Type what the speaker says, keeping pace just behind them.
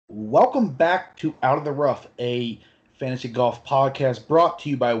Welcome back to Out of the Rough, a fantasy golf podcast brought to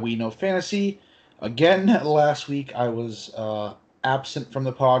you by We Know Fantasy. Again, last week I was absent from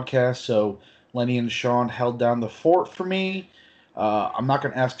the podcast, so Lenny and Sean held down the fort for me. I'm not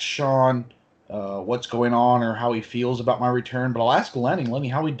going to ask Sean what's going on or how he feels about my return, but I'll ask Lenny. Lenny,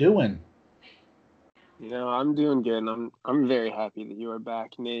 how we doing? No, I'm doing good, and I'm very happy that you are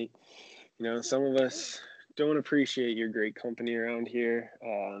back, Nate. Some of us don't appreciate your great company around here.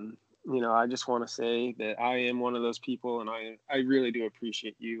 I just want to say that I am one of those people, and I really do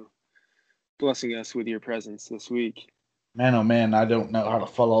appreciate you blessing us with your presence this week. Man, oh man, I don't know how to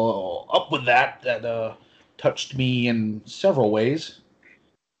follow up with that. That touched me in several ways.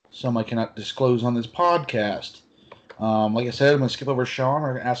 Some I cannot disclose on this podcast. Like I said, I'm going to skip over Sean.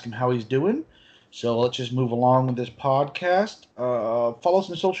 We're going to ask him how he's doing. So let's just move along with this podcast. Follow us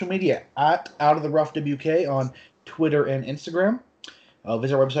on social media at Out of the Rough WK on Twitter and Instagram.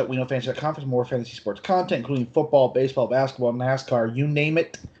 Visit our website, WeKnowFantasy.com, for more fantasy sports content, including football, baseball, basketball, NASCAR, you name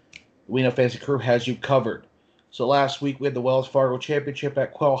it. The We Know Fantasy crew has you covered. So last week we had the Wells Fargo Championship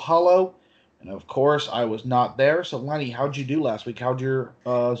at Quail Hollow. And of course, I was not there. So, Lenny, how'd you do last week? How'd your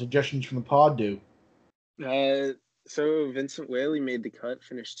suggestions from the pod do? Uh, so Vincent Whaley made the cut,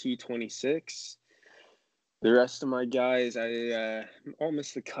 finished 226. The rest of my guys, I all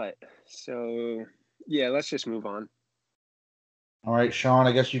missed the cut. So yeah, let's just move on. All right, Sean,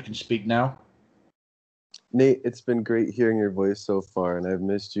 I guess you can speak now. Nate, it's been great hearing your voice so far, and I've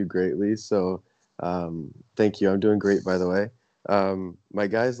missed you greatly. So, thank you. I'm doing great, by the way. My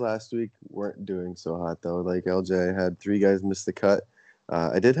guys last week weren't doing so hot, though. Like LJ, I had three guys miss the cut.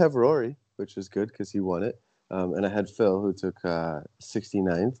 I did have Rory, which was good because he won it. And I had Phil, who took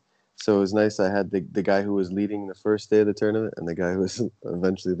 69th. So it was nice. I had the guy who was leading the first day of the tournament and the guy who was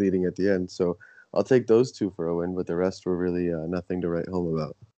eventually leading at the end. So I'll take those two for a win, but the rest were really nothing to write home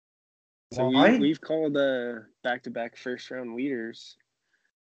about. So we've called back-to-back first-round leaders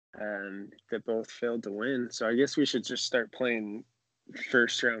that both failed to win. So I guess we should just start playing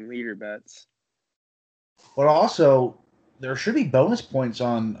first-round leader bets. But also, there should be bonus points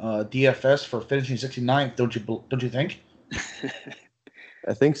on DFS for finishing 69th, don't you think?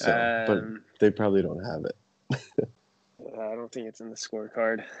 I think so, but they probably don't have it. I don't think it's in the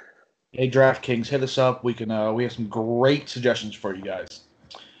scorecard. Hey, DraftKings, hit us up. We have some great suggestions for you guys.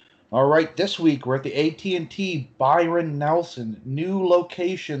 All right, this week we're at the AT&T Byron Nelson new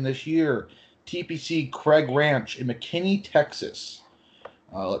location this year, TPC Craig Ranch in McKinney, Texas.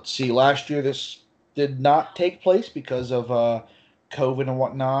 Let's see, last year this did not take place because of COVID and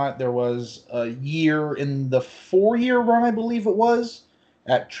whatnot. There was a year in the 4-year run, I believe it was,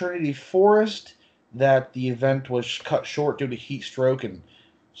 at Trinity Forest that the event was cut short due to heat stroke, and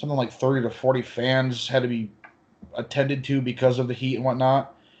something like 30 to 40 fans had to be attended to because of the heat and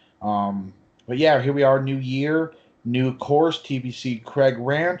whatnot. But yeah, here we are, new year, new course, TPC Craig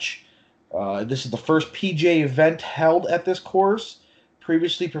Ranch. This is the first PGA event held at this course.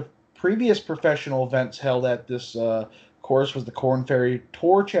 Previous professional events held at this course was the Korn Ferry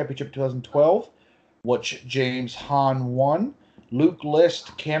Tour Championship 2012, which James Hahn won. Luke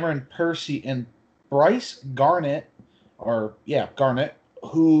List, Cameron Percy, and Bryce Garnett, Garnett,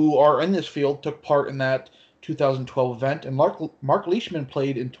 who are in this field, took part in that 2012 event, and Mark Leishman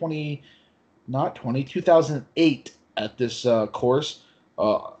played in 2008 at this course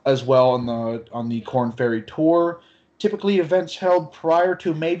as well on the Korn Ferry Tour. Typically, events held prior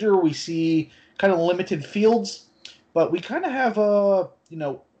to a major, we see kind of limited fields, but we kind of have a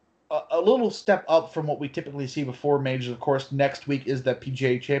little step up from what we typically see before majors. Of course, next week is the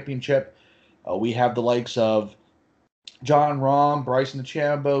PGA Championship. We have the likes of John Rahm, Bryson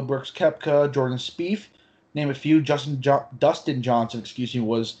DeChambeau, Brooks Koepka, Jordan Spieth, name a few. Dustin Johnson,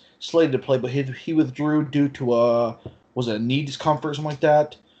 was slated to play, but he withdrew due to a knee discomfort or something like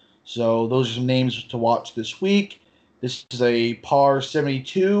that. So those are some names to watch this week. This is a par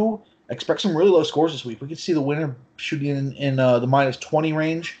 72. Expect some really low scores this week. We could see the winner shooting in the minus 20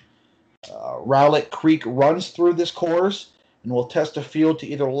 range. Rowlett Creek runs through this course and will test the field to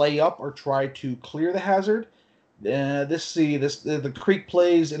either lay up or try to clear the hazard. The creek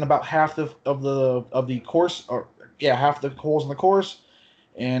plays in about half of the course, or half the holes in the course.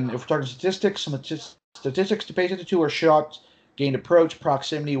 And if we're talking statistics, some statistics to pay attention to are shots gained approach,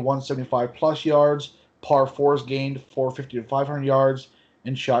 proximity 175 plus yards, par fours gained 450 to 500 yards,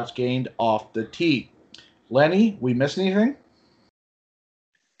 and shots gained off the tee. Lenny, we miss anything?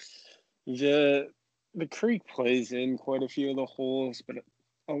 The creek plays in quite a few of the holes, but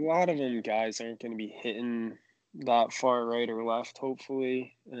a lot of them guys aren't going to be hitting that far right or left,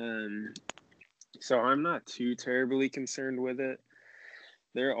 hopefully. So I'm not too terribly concerned with it.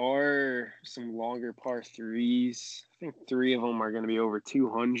 There are some longer par threes. I think 3 of them are going to be over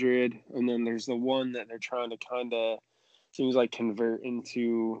 200. And then there's the one that they're trying to kind of, seems like, convert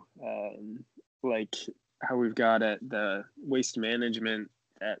into like how we've got at the Waste Management,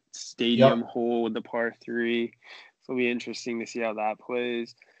 that stadium Yep. hole with the par 3. So it'll be interesting to see how that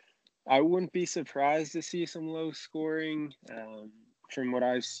plays. I wouldn't be surprised to see some low scoring. From what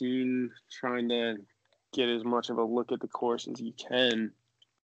I've seen, trying to get as much of a look at the course as you can.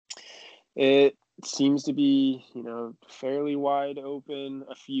 It seems to be, fairly wide open,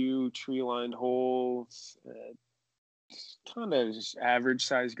 a few tree-lined holes, kind of just average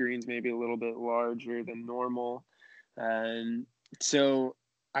size greens, maybe a little bit larger than normal. And so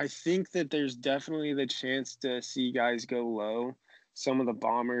I think that there's definitely the chance to see guys go low. Some of the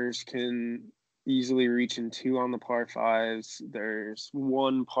bombers can easily reach in 2 on the par 5s. There's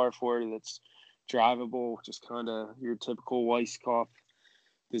one par 4 that's drivable, just kind of your typical Weiskopf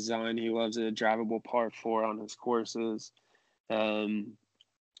design. He loves a drivable par 4 on his courses.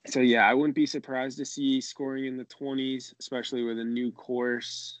 So yeah, I wouldn't be surprised to see scoring in the 20s, especially with a new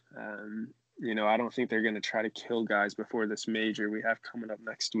course. I don't think they're going to try to kill guys before this major we have coming up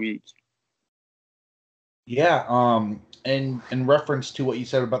next week. Yeah. And in reference to what you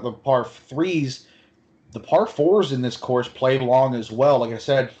said about the par threes, the par fours in this course play long as well. Like I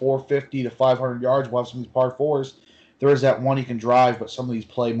said, 450 to 500 yards. We'll have some of these par fours. There is that one you can drive, but some of these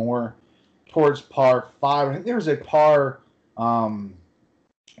play more towards par five. I think there was a par,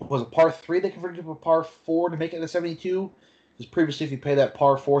 was a par three they converted to a par four to make it a 72. Because previously, if you pay that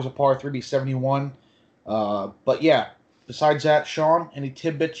par four as a par three, it'd be 71. But yeah, besides that, Sean, any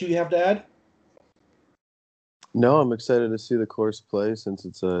tidbits you have to add? No, I'm excited to see the course play since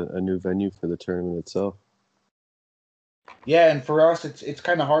it's a new venue for the tournament itself. Yeah, and for us, it's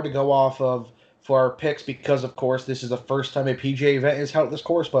kind of hard to go off of for our picks because, of course, this is the first time a PGA event is held at this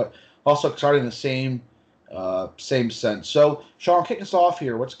course, but also exciting in the same sense. So, Sean, kick us off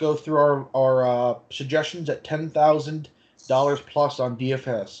here. Let's go through our suggestions at $10,000 plus on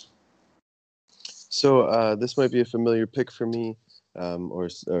DFS. So this might be a familiar pick for me, or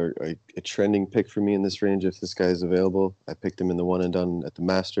a trending pick for me in this range if this guy is available. I picked him in the one and done at the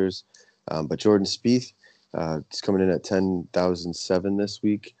Masters, but Jordan Spieth is coming in at 10,007 this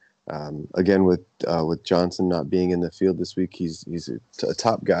week. Again, with Johnson not being in the field this week, he's a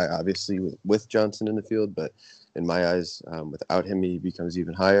top guy, obviously, with Johnson in the field. But in my eyes, without him, he becomes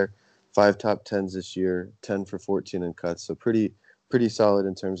even higher. 5 top 10s this year, 10 for 14 in cuts. So pretty solid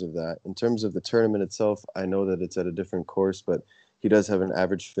in terms of that. In terms of the tournament itself, I know that it's at a different course, but he does have an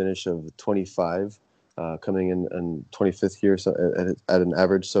average finish of 25, coming in 25th here, so at an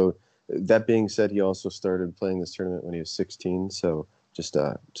average. So that being said, he also started playing this tournament when he was 16. So just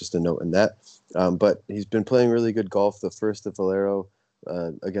a note in that. But he's been playing really good golf. The first at Valero,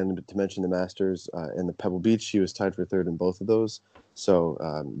 again, to mention the Masters, and the Pebble Beach, he was tied for third in both of those. So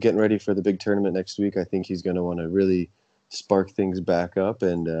getting ready for the big tournament next week, I think he's going to want to really spark things back up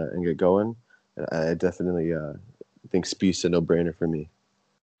and get going. I definitely think Spieth's a no-brainer for me.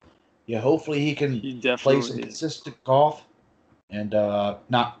 Yeah, hopefully he can play some consistent golf and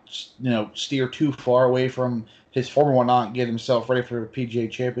not steer too far away from his former one, not get himself ready for the PGA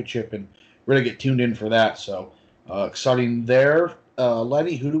Championship and really get tuned in for that. So exciting there.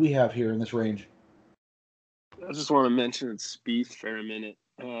 Lenny, who do we have here in this range? I just want to mention Spieth for a minute.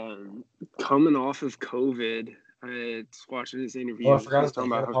 Coming off of COVID, I was watching his interview. Oh, I forgot he's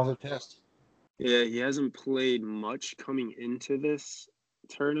talking about about a positive test. Yeah, he hasn't played much coming into this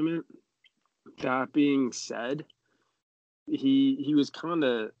tournament. That being said, he was kind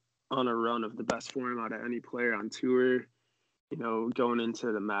of on a run of the best form out of any player on tour, going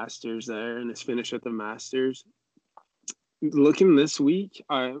into the Masters there and his finish at the Masters. Looking this week,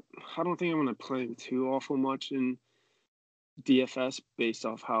 I don't think I'm going to play him too awful much in DFS based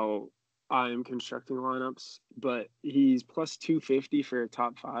off how I am constructing lineups, but he's plus 250 for a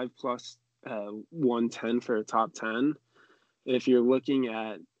top 5, plus 110 for a top 10. If you're looking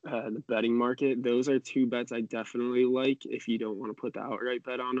at the betting market, those are 2 bets I definitely like. If you don't want to put the outright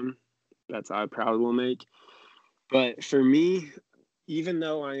bet on them, bets I probably will make. But for me, even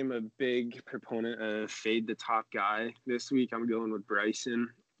though I am a big proponent of fade the top guy, this week I'm going with Bryson.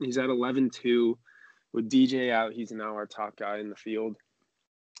 He's at 11-2. With DJ out, he's now our top guy in the field.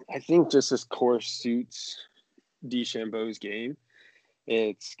 I think just this course suits DeChambeau's game.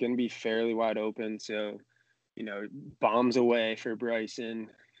 It's going to be fairly wide open, so bombs away for Bryson,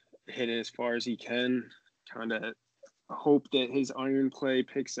 hit it as far as he can, kind of hope that his iron play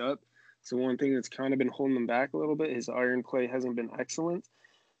picks up. So one thing that's kind of been holding him back a little bit, his iron play hasn't been excellent.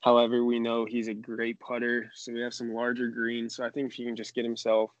 However, we know he's a great putter, so we have some larger greens. So I think if he can just get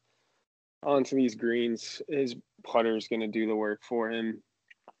himself onto these greens, his putter is going to do the work for him.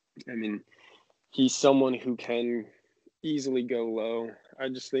 I mean, he's someone who can easily go low. I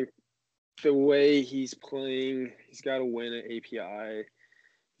just think the way he's playing, he's got a win at API.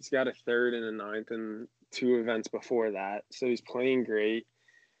 He's got a third and a ninth in 2 events before that. So he's playing great.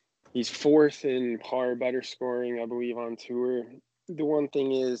 He's 4th in par better scoring, I believe, on tour. The one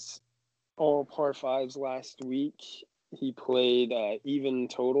thing is, all par 5s last week, he played even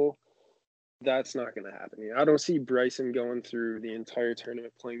total. That's not going to happen here. I don't see Bryson going through the entire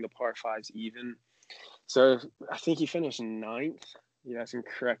tournament playing the par 5s even. So I think he finished 9th. You guys can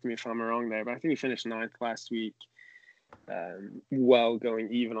correct me if I'm wrong there, but I think he finished 9th last week, going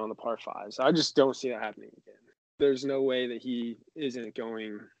even on the par 5s. I just don't see that happening again. There's no way that he isn't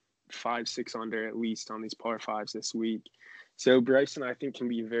going 5-6 under at least on these par 5s this week. So Bryson, I think, can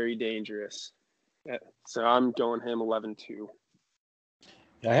be very dangerous. So I'm going him 11-2.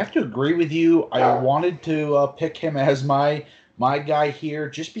 I have to agree with you. I wanted to pick him as my guy here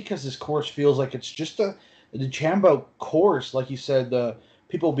just because this course feels like it's just a DeChambeau course. Like you said,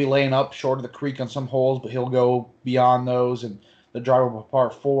 people will be laying up short of the creek on some holes, but he'll go beyond those and the drivable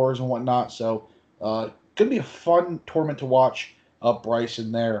par 4s and whatnot. So going to be a fun tournament to watch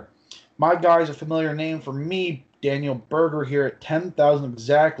Bryson there. My guy's a familiar name for me, Daniel Berger here at 10,000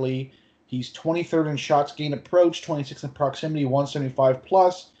 exactly. He's 23rd in shots gained approach, 26th in proximity, 175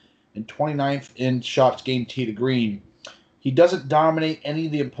 plus, and 29th in shots gained tee to green. He doesn't dominate any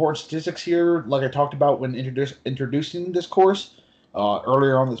of the important statistics here, like I talked about when introducing this course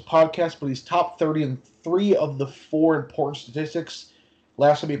earlier on this podcast, but he's top 30 in 3 of the 4 important statistics.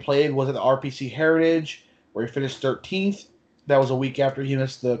 Last time he played was at the RPC Heritage, where he finished 13th. That was a week after he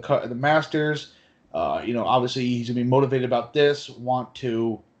missed the cut of the Masters. Obviously he's going to be motivated about this, want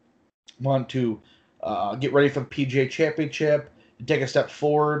to get ready for the PGA Championship and take a step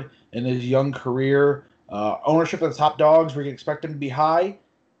forward in his young career. Ownership of the top dogs, we can expect him to be high.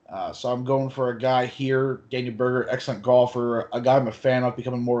 So I'm going for a guy here, Daniel Berger, excellent golfer, a guy I'm a fan of,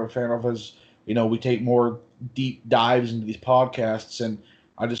 becoming more of a fan of as, we take more deep dives into these podcasts. And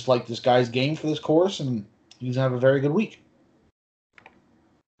I just like this guy's game for this course, and he's going to have a very good week.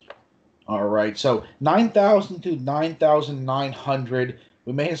 All right, so 9,000 to 9,900.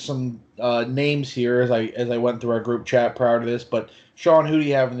 We may have some names here as I went through our group chat prior to this, but Sean, who do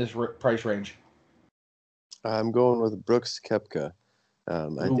you have in this price range? I'm going with Brooks Koepka.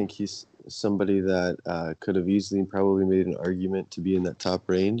 I think he's somebody that could have easily probably made an argument to be in that top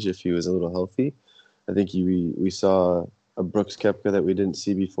range if he was a little healthy. I think we saw a Brooks Koepka that we didn't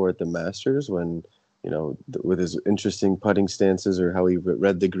see before at the Masters when, with his interesting putting stances or how he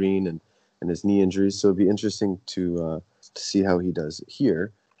read the green and his knee injuries. So it'd be interesting to see how he does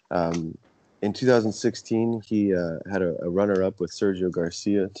here. In 2016, he had a runner-up with Sergio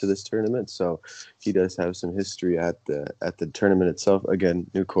Garcia to this tournament, so he does have some history at the tournament itself. Again,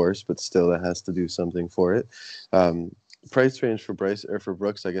 new course, but still that has to do something for it. Price range for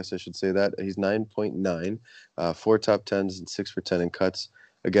Brooks, I guess I should say that he's 9.9, 4 top 10s and 6 for 10 in cuts.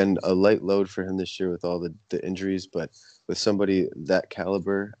 Again, a light load for him this year with all the injuries, but with somebody that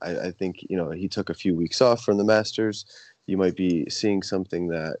caliber, I think he took a few weeks off from the Masters. You might be seeing something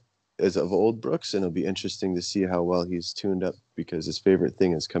that is of old Brooks, and it'll be interesting to see how well he's tuned up because his favorite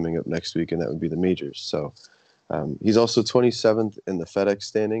thing is coming up next week, and that would be the majors. So he's also 27th in the FedEx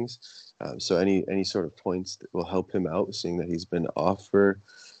standings. So any sort of points that will help him out, seeing that he's been off for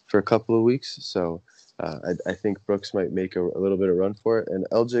a couple of weeks. So I think Brooks might make a little bit of run for it. And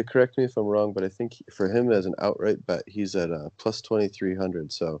LJ, correct me if I'm wrong, but I think for him as an outright bet, he's at plus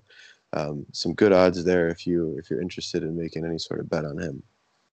 2,300. So some good odds there if you're interested in making any sort of bet on him.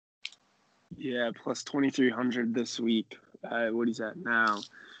 Yeah, plus 2,300 this week. What he's at now,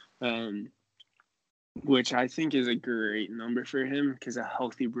 which I think is a great number for him because a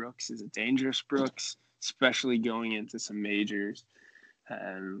healthy Brooks is a dangerous Brooks, especially going into some majors,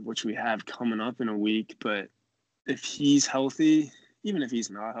 which we have coming up in a week. But if he's healthy, even if he's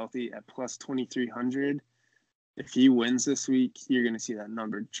not healthy, at plus 2,300, if he wins this week, you're going to see that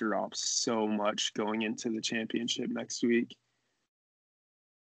number drop so much going into the championship next week.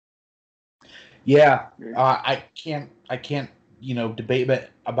 Yeah, I can't debate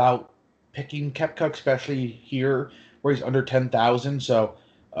about picking Koepka, especially here where he's under 10,000. So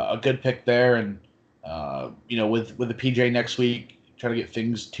a good pick there, and with the PJ next week, try to get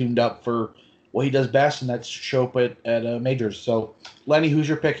things tuned up for what he does best, and that's show up at majors. So Lenny, who's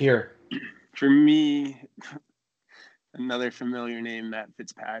your pick here? For me, another familiar name, Matt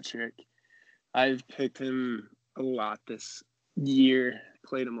Fitzpatrick. I've picked him a lot this year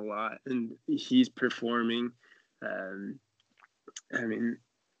played him a lot, and he's performing. I mean,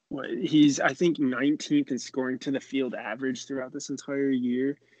 he's, I think, 19th in scoring to the field average throughout this entire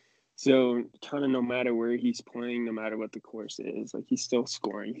year. So kind of no matter where he's playing, no matter what the course is, like he's still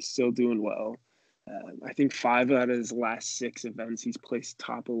scoring, he's still doing well. I think 5 out of his last 6 events, he's placed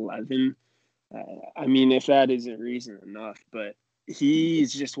top 11. I mean, if that isn't reason enough, but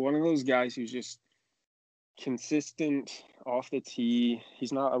he's just one of those guys who's just consistent off the tee.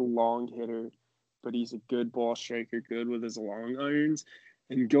 He's not a long hitter, but he's a good ball striker, good with his long irons.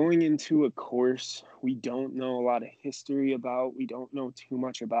 And going into a course we don't know a lot of history about, we don't know too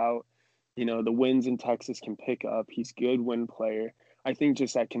much about, the winds in Texas can pick up. He's a good wind player. I think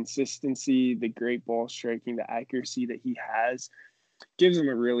just that consistency, the great ball striking, the accuracy that he has gives him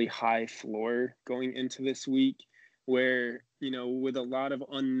a really high floor going into this week where, with a lot of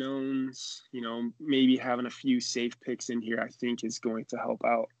unknowns, maybe having a few safe picks in here, I think is going to help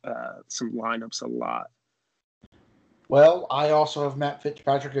out some lineups a lot. Well, I also have Matt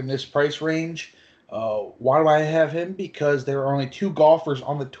Fitzpatrick in this price range. Why do I have him? Because there are only 2 golfers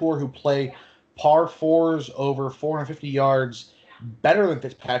on the tour who play par 4s over 450 yards better than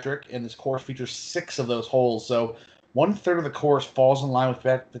Fitzpatrick, and this course features 6 of those holes. So 1/3 of the course falls in line with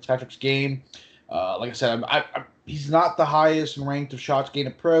Fitzpatrick's game. Like I said, he's not the highest ranked of shots gained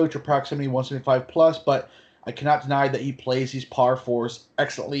approach or proximity 175 plus, but I cannot deny that he plays these par 4s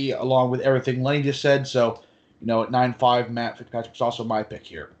excellently along with everything Lenny just said. So, at 9.5, Matt Fitzpatrick's also my pick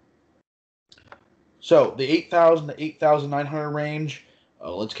here. So the 8,000 to 8,900 range.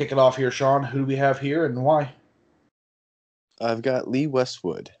 Let's kick it off here, Sean. Who do we have here and why? I've got Lee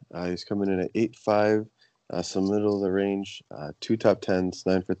Westwood. He's coming in at 8.5, some middle of the range, 2 top 10s,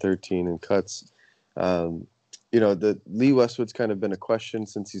 9 for 13 in cuts. The Lee Westwood's kind of been a question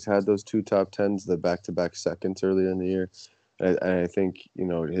since he's had those 2 top 10s, the back-to-back seconds earlier in the year. And I think,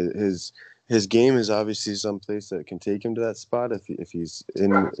 his game is obviously someplace that can take him to that spot if he's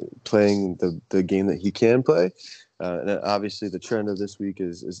in playing the game that he can play. And obviously the trend of this week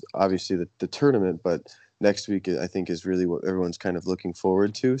is obviously the tournament, but next week I think is really what everyone's kind of looking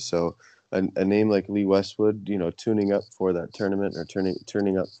forward to. So a name like Lee Westwood, tuning up for that tournament or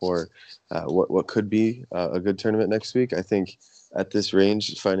turning up for what could be a good tournament next week. I think at this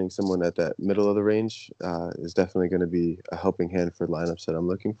range, finding someone at that middle of the range is definitely going to be a helping hand for lineups that I'm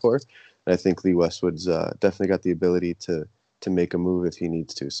looking for. And I think Lee Westwood's definitely got the ability to make a move if he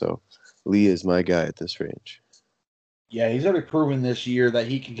needs to. So Lee is my guy at this range. Yeah, he's already proven this year that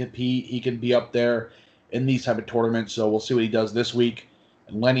he can compete. He can be up there in these type of tournaments. So we'll see what he does this week.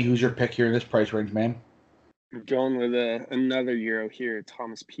 And Lenny, who's your pick here in this price range, man? I'm going with another Euro here,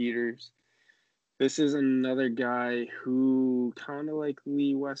 Thomas Pieters. This is another guy who, kind of like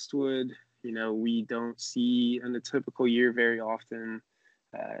Lee Westwood, we don't see in a typical year very often.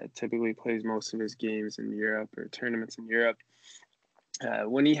 Typically plays most of his games in Europe or tournaments in Europe.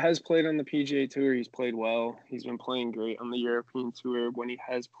 When he has played on the PGA Tour, he's played well. He's been playing great on the European Tour when he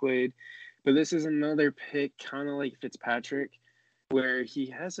has played. But this is another pick, kind of like Fitzpatrick, where he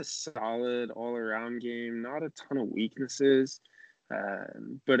has a solid all-around game, not a ton of weaknesses.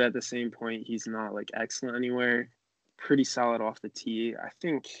 But at the same point, he's not like excellent anywhere. Pretty solid off the tee. I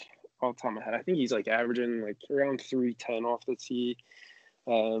think, off the top of my head, I think he's like averaging like around 310 off the tee.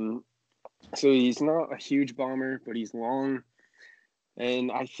 So he's not a huge bomber, but he's long.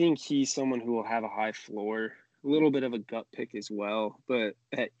 And I think he's someone who will have a high floor. A little bit of a gut pick as well. But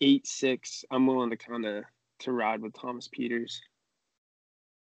at 8.6, I'm willing to kind of to ride with Thomas Pieters.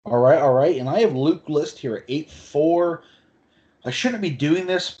 All right. And I have Luke List here at 8.4. I shouldn't be doing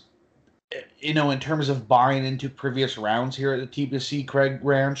this, in terms of buying into previous rounds here at the TPC Craig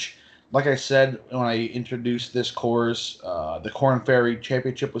Ranch. Like I said, when I introduced this course, the Korn Ferry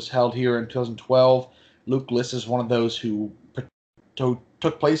Championship was held here in 2012. Luke List is one of those who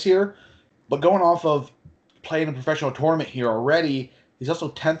took place here. But going off of playing a professional tournament here already, he's also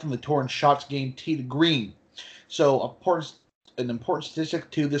 10th on the tour in shots gained tee to green. So an important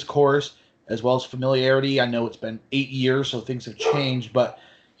statistic to this course, as well as familiarity. I know it's been 8 years, so things have changed, but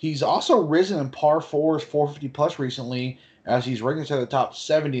he's also risen in par 4s, 450 plus recently, as he's ranked inside the top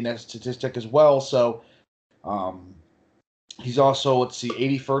 70 in that statistic as well. So he's also,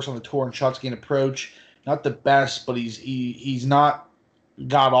 81st on the tour in shots gained approach. Not the best, but he's not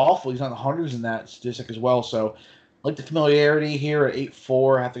god awful. He's not in the hundreds in that statistic as well. So I like the familiarity here at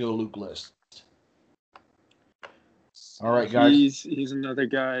 8.4. I have to go to Luke List. All right, guys. He's another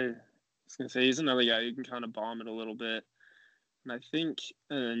guy. I was gonna say he's another guy who can kind of bomb it a little bit. And I think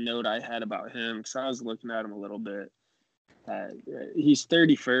a note I had about him, because I was looking at him a little bit, He's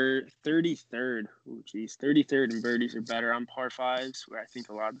 33rd. Oh, geez, 33rd in birdies or better on par fives, where I think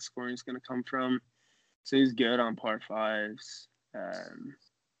a lot of the scoring is going to come from. So he's good on par fives.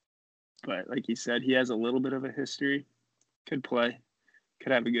 But like you said, he has a little bit of a history. Could play.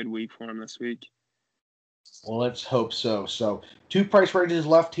 Could have a good week for him this week. Well, let's hope so. So 2 price ranges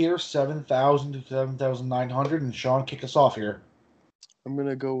left here, 7,000 to 7,900. And Sean, kick us off here. I'm going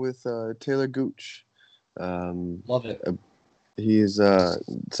to go with Taylor Gooch. Love it. He's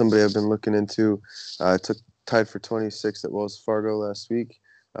somebody I've been looking into. Tied for 26th at Wells Fargo last week.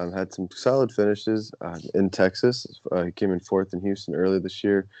 Had some solid finishes in Texas. He came in 4th in Houston early this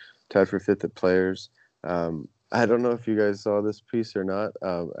year. Tied for 5th at Players. I don't know if you guys saw this piece or not.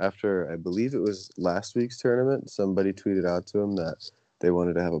 After, I believe it was last week's tournament, somebody tweeted out to him that they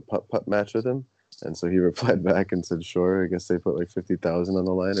wanted to have a putt-putt match with him. And so he replied back and said, sure. I guess they put like 50,000 on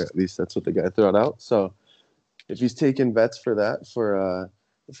the line, or at least that's what the guy threw out. So if he's taking bets for that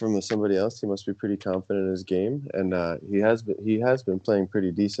from somebody else, he must be pretty confident in his game. And he has been playing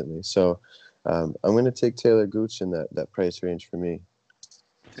pretty decently. So I'm going to take Taylor Gooch in that price range for me.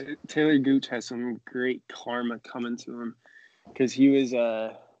 Taylor Gooch has some great karma coming to him because he was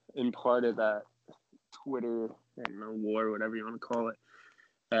in part of that Twitter, I don't know, war, whatever you want to call it.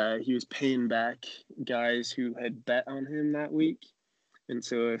 He was paying back guys who had bet on him that week. And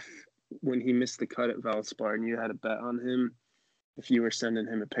so when he missed the cut at Valspar and you had a bet on him, if you were sending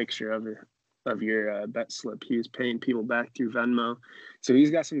him a picture of your bet slip, he was paying people back through Venmo. So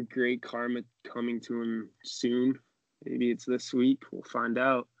he's got some great karma coming to him soon. Maybe it's this week. We'll find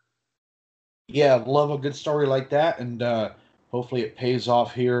out. Yeah, love a good story like that, and hopefully it pays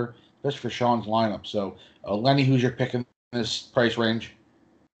off here, just for Sean's lineup. So, Lenny, who's your pick in this price range?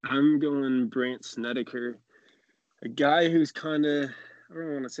 I'm going Brandt Snedeker, a guy who's kind of, I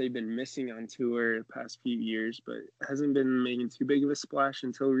don't want to say been missing on tour the past few years, but hasn't been making too big of a splash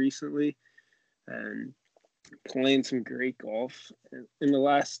until recently, and playing some great golf. In the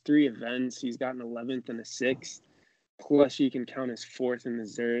last 3 events, he's gotten 11th and a 6th. Plus, you can count his 4th in the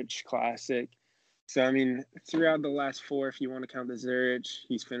Zurich Classic. So, I mean, throughout the last 4, if you want to count the Zurich,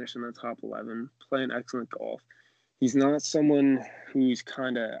 he's finished in the top 11, playing excellent golf. He's not someone who's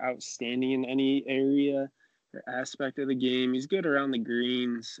kind of outstanding in any area or aspect of the game. He's good around the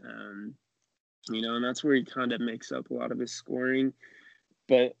greens, and that's where he kind of makes up a lot of his scoring.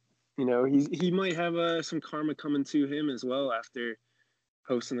 But, he might have some karma coming to him as well after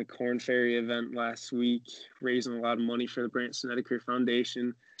hosting the Corn Ferry event last week, raising a lot of money for the Brandt Snedeker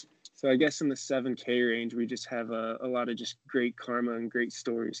Foundation. So I guess in the 7K range, we just have a lot of just great karma and great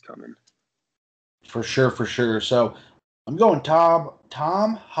stories coming. For sure. So I'm going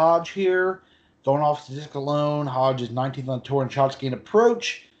Tom Hodge here. Going off statistic alone, Hodge is 19th on the tour in shots gained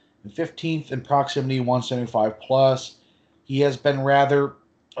approach and 15th in proximity 175 plus. He has been rather,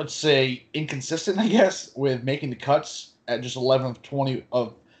 let's say, inconsistent, I guess, with making the cuts at just 11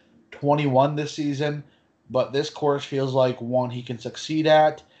 of 21 this season. But this course feels like one he can succeed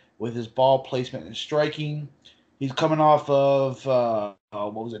at with his ball placement and striking. He's coming off of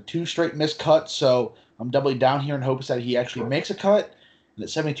 2 straight missed cuts, so I'm doubling down here in hopes that he actually makes a cut. And at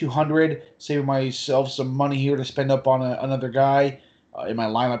 7,200, saving myself some money here to spend up on another guy in my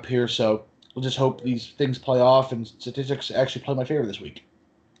lineup here. So we'll just hope these things play off and statistics actually play my favor this week.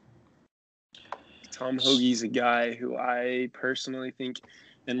 Tom Hoge's a guy who I personally think,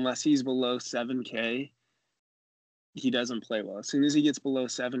 unless he's below 7K, he doesn't play well. As soon as he gets below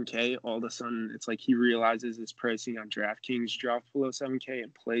 7K, all of a sudden it's like he realizes his pricing on DraftKings dropped below 7K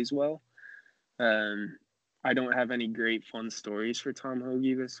and plays well. I don't have any great fun stories for Tom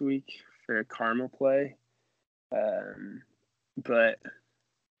Hoge this week for a karma play. But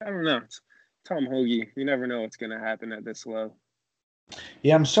I don't know. It's Tom Hoge. You never know what's going to happen at this low.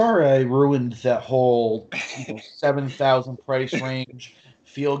 Yeah, I'm sorry I ruined that whole 7,000 price range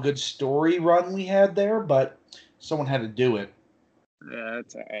feel-good story run we had there, but someone had to do it. Yeah,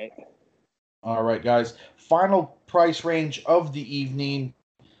 that's all right. All right, guys. Final price range of the evening,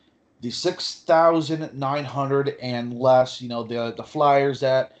 the 6,900 and less. The flyers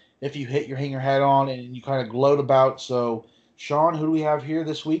that if you hit, you hang your hat on and you kind of gloat about. So, Sean, who do we have here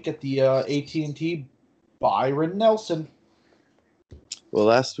this week at the AT&T? Byron Nelson. Well,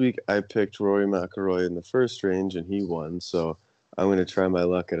 last week I picked Rory McIlroy in the first range, and he won. So I'm going to try my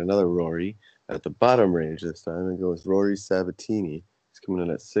luck at another Rory at the bottom range this time and go with Rory Sabatini. He's coming in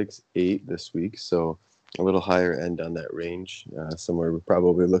at 6'8" this week, so a little higher end on that range, somewhere we're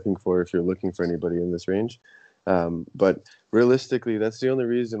probably looking for if you're looking for anybody in this range. But realistically, that's the only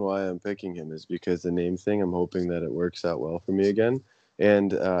reason why I'm picking him is because the name thing. I'm hoping that it works out well for me again.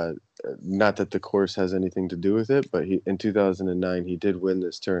 And not that the course has anything to do with it, but in 2009 he did win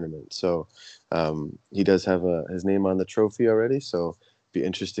this tournament, so he does have his name on the trophy already. So be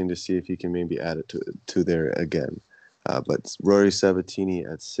interesting to see if he can maybe add it to there again. But Rory Sabatini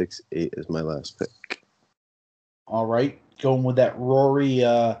at 6'8" is my last pick. All right, going with that Rory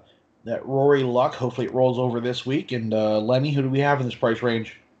luck. Hopefully it rolls over this week. And Lenny, who do we have in this price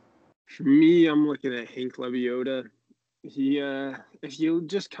range? For me, I'm looking at Hank Lebioda. He, if you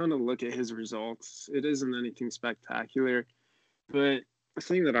just kind of look at his results, it isn't anything spectacular. But the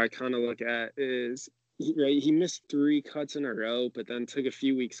thing that I kind of look at is, he missed 3 cuts in a row, but then took a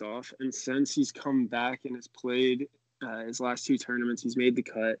few weeks off. And since he's come back and has played his last 2 tournaments, he's made the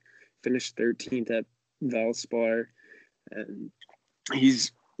cut, finished 13th at Valspar, and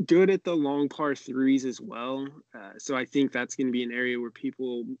he's good at the long par 3s as well. So I think that's going to be an area where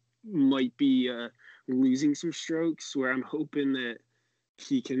people might be losing some strokes, where I'm hoping that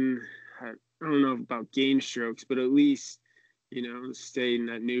he can, I don't know about gain strokes, but at least, stay in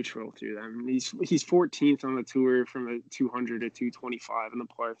that neutral through them. He's 14th on the tour from a 200 to 225 in the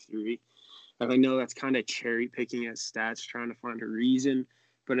par 3. And I know that's kind of cherry picking at stats, trying to find a reason,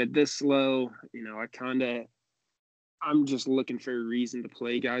 but at this low, I'm just looking for a reason to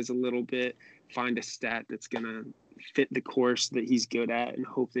play guys a little bit, find a stat that's going to fit the course that he's good at, and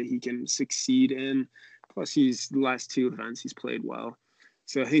hope that he can succeed in. Plus, the last 2 events he's played well.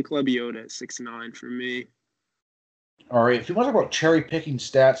 So I think Lebioda at 6'9" for me. All right, if you want to talk about cherry picking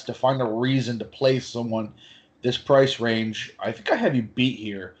stats to find a reason to play someone this price range, I think I have you beat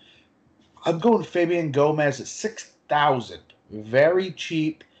here. I'm going Fabian Gomez at 6,000. Very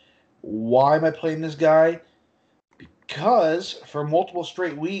cheap. Why am I playing this guy? Because for multiple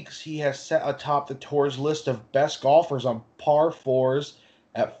straight weeks, he has sat atop the tour's list of best golfers on par 4s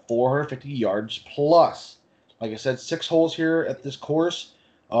at 450 yards plus. Like I said, 6 holes here at this course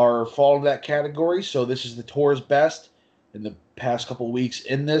fall into that category. So this is the tour's best in the past couple of weeks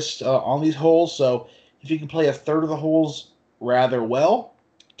in this on these holes. So if you can play a third of the holes rather well,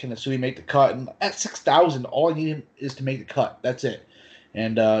 can assume he make the cut. And at 6,000, all I need is to make the cut. That's it.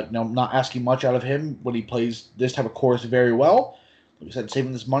 And I'm not asking much out of him when he plays this type of course very well. Like I said,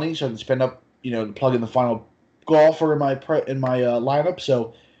 saving this money so I can spend up, to plug in the final golfer in my lineup.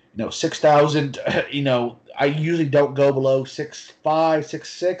 So, 6,000. I usually don't go below 6'5",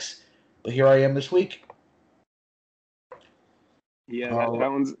 6'6", but here I am this week. Yeah,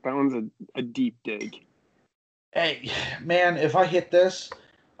 that one's a deep dig. Hey, man, if I hit this,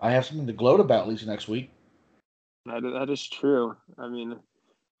 I have something to gloat about at least next week. That is true. I mean,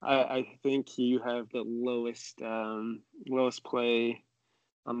 I think you have the lowest play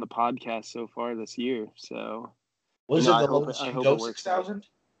on the podcast so far this year. So was it the lowest you can go 6,000?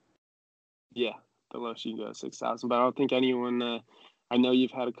 Yeah, the lowest you can go 6,000. But I don't think anyone. I know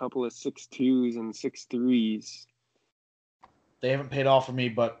you've had a couple of 6.2s and 6.3s. They haven't paid off for me,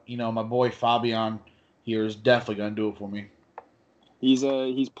 but my boy Fabian here is definitely going to do it for me. He's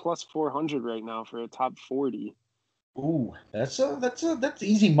plus 400 right now for a top 40. Ooh, that's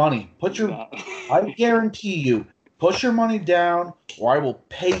easy money. I guarantee you, put your money down, or I will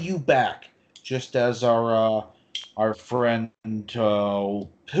pay you back. Just as our friend, who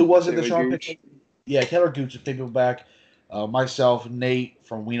was it? The Sean picked? Yeah, Taylor Gooch will pay people back. Myself, Nate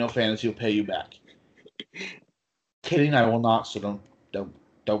from We Know Fantasy will pay you back. Kidding, I will not. So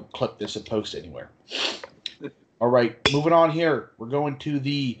don't clip this and post it anywhere. All right, moving on here. We're going to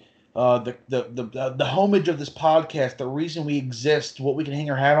the homage of this podcast, the reason we exist, what we can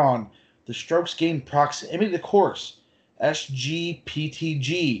hang our hat on, the strokes gained proximity to the course,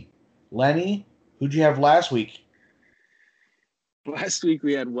 SGPTG. Lenny, who'd you have last week? Last week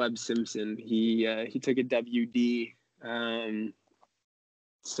we had Webb Simpson. He took a WD.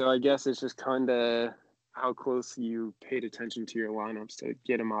 So I guess it's just kind of how close you paid attention to your lineups to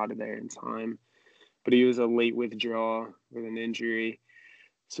get him out of there in time. But he was a late withdrawal with an injury.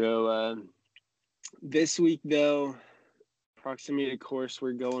 So this week, though, proximity to course,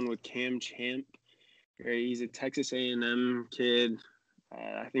 we're going with Cam Champ. Right? He's a Texas A&M kid.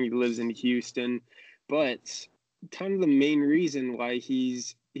 I think he lives in Houston. But kind of the main reason why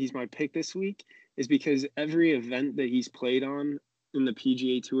he's my pick this week is because every event that he's played on in the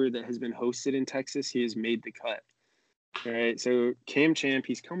PGA Tour that has been hosted in Texas, he has made the cut. All right, so Cam Champ,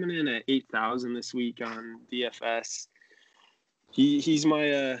 he's coming in at 8,000 this week on DFS. He's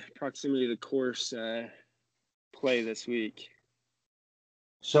my proximity to the course play this week.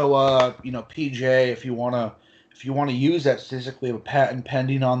 So PJ, if you wanna use that statistic, we have a patent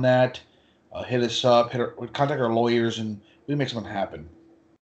pending on that. Hit us up, contact our lawyers, and we make something happen.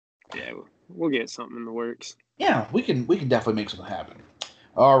 Yeah, we'll get something in the works. Yeah, we can definitely make something happen.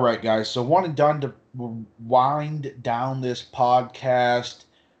 All right, guys. So one and done to wind down this podcast.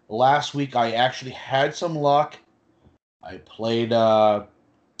 Last week I actually had some luck. I played the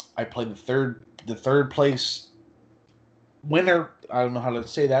third place winner. I don't know how to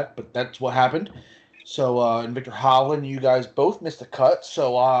say that, but that's what happened. So and Victor Holland, you guys both missed the cut.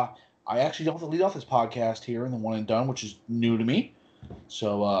 So I actually don't have to lead off this podcast here in the one and done, which is new to me.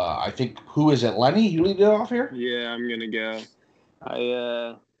 So I think who is it? Lenny, you lead it off here. Yeah, I'm gonna go.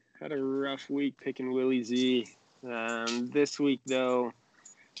 I had a rough week picking Willie Z. This week though,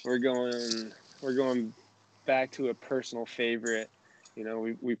 we're going back to a personal favorite. You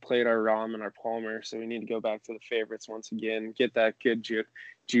know, we played our Rom and our Palmer, so we need to go back to the favorites once again. Get that good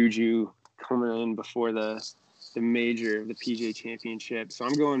juju coming in before the major, the PGA Championship. So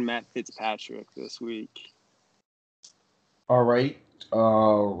I'm going Matt Fitzpatrick this week. All right.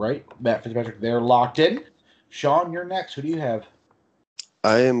 Matt Fitzpatrick, they're locked in. Sean, you're next. Who do you have?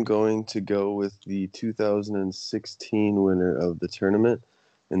 I am going to go with the 2016 winner of the tournament,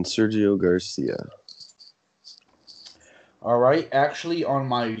 and Sergio Garcia. All right. Actually, on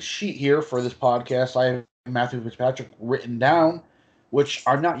my sheet here for this podcast, I have Matthew Fitzpatrick written down, which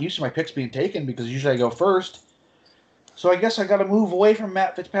I'm not used to my picks being taken because usually I go first. So I guess I got to move away from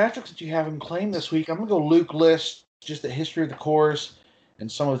Matt Fitzpatrick since you have him claimed this week. I'm going to go Luke List, just the history of the course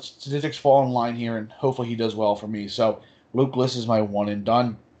and some of the statistics fall in line here, and hopefully he does well for me. So Luke List is my one and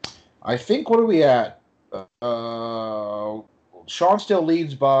done. I think, what are we at? Sean still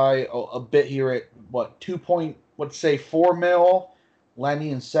leads by a bit here at, what, 4 mil.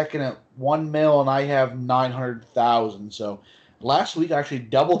 Lenny in second at 1 mil, and I have 900,000. So last week I actually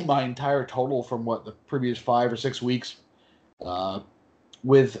doubled my entire total from what the previous 5 or 6 weeks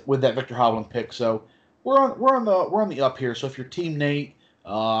with that Victor Hovland pick. So we're on the up here. So if you're Team Nate,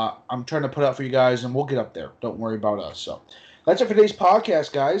 I'm trying to put out for you guys, and we'll get up there. Don't worry about us. So that's it for today's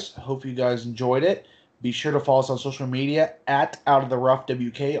podcast, guys. Hope you guys enjoyed it. Be sure to follow us on social media at Out of the Rough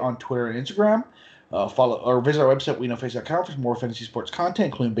WK on Twitter and Instagram. Follow or visit our website, WeKnowFantasy.com, for more fantasy sports content,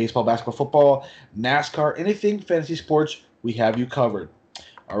 including baseball, basketball, football, NASCAR, anything fantasy sports. We have you covered.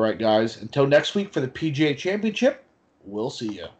 All right, guys. Until next week for the PGA Championship, we'll see you.